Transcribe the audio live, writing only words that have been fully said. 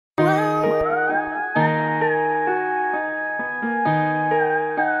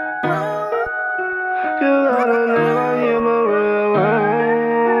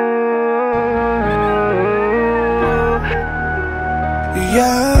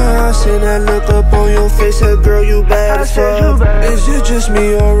I seen that look up on your face, said girl you bad as fuck. Is it just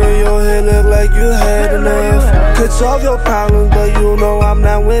me or in your head look like you had enough? Could solve your problems, but you know I'm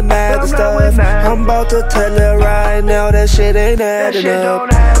not with mad and stuff. I'm about to tell her right now that shit ain't adding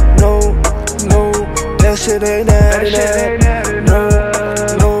up. No, no, that shit ain't adding up. No,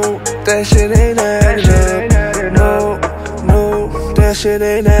 no, that shit ain't adding up. No, no, that shit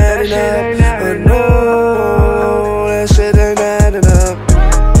ain't adding up. No, that shit ain't adding up.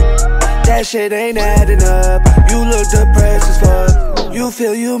 That shit ain't adding up. You look depressed as fuck. You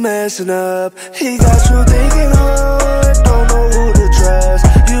feel you messing up. He got you thinking hard, don't know who to trust.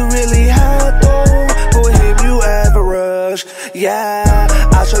 You really hot though, for him you average. Yeah,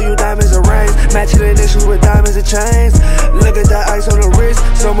 I'll show you diamonds and rings, matching initials with diamonds and chains. Look at that ice on the wrist,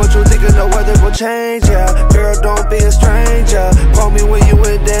 so much you thinking the weather will change. Yeah, girl don't be a stranger, call me when you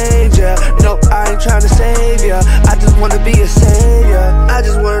in danger. No, I ain't trying to save ya, I just wanna be a savior. I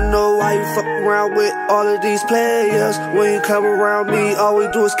just wanna know why you fuck around with all of these players. When you come around me, all we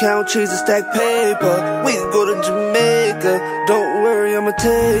do is count cheese and stack paper. We can go to Jamaica, don't worry, I'ma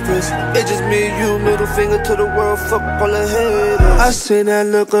take us. It's just me and you, middle finger to the world, fuck all the haters. I seen that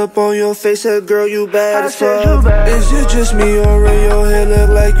look up on your face, said girl you bad as fuck. Is it just me or in your head look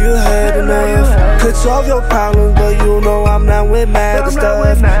like you had enough? Could solve your problems, but you know I'm not with mad and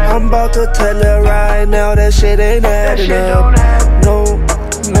stuff. I'm about to tell her right now that shit ain't adding up. No,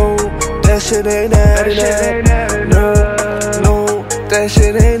 no, that shit ain't adding up. No, no, that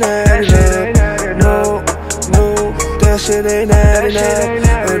shit ain't adding up. No, no, that shit ain't adding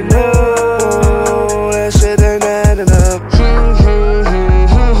up. No, that shit ain't adding up.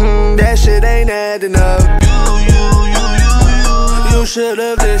 That shit ain't adding up. You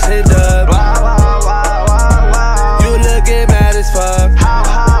should've listened up. You looking mad as fuck.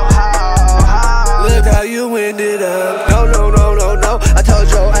 Look how you ended up. No, no, no, no, no. I told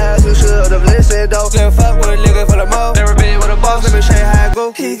your ass you should've listened though. Never fuck with a nigga for the mo. Never been with a boss, let me show you how I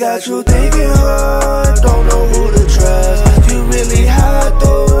go. He got you thinking hard, don't know who to trust. You really hot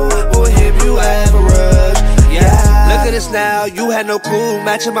though, for him you average. Yeah, look at this now, you had no clue.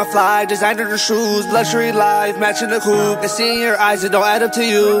 Matching my fly, designer the shoes. Luxury life, matching the coupe. And seeing your eyes, it don't add up to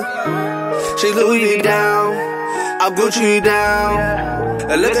you. She Louis me down, I'll Gucci you down.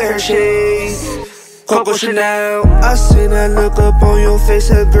 And look at her shades, Coco Chanel. I seen that look up on your face,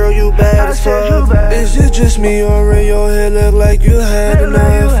 said girl you bad as fuck. Is it just me or in your head look like you had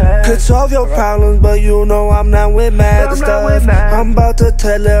enough? Could solve your problems, but you know I'm not with mad and stuff. I'm about to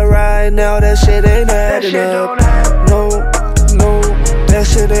tell her right now that shit ain't adding up. No, no, that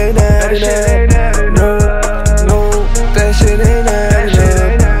shit ain't adding up. No, no, that shit ain't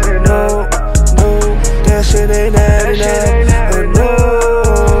adding up. No, no, that shit ain't adding up.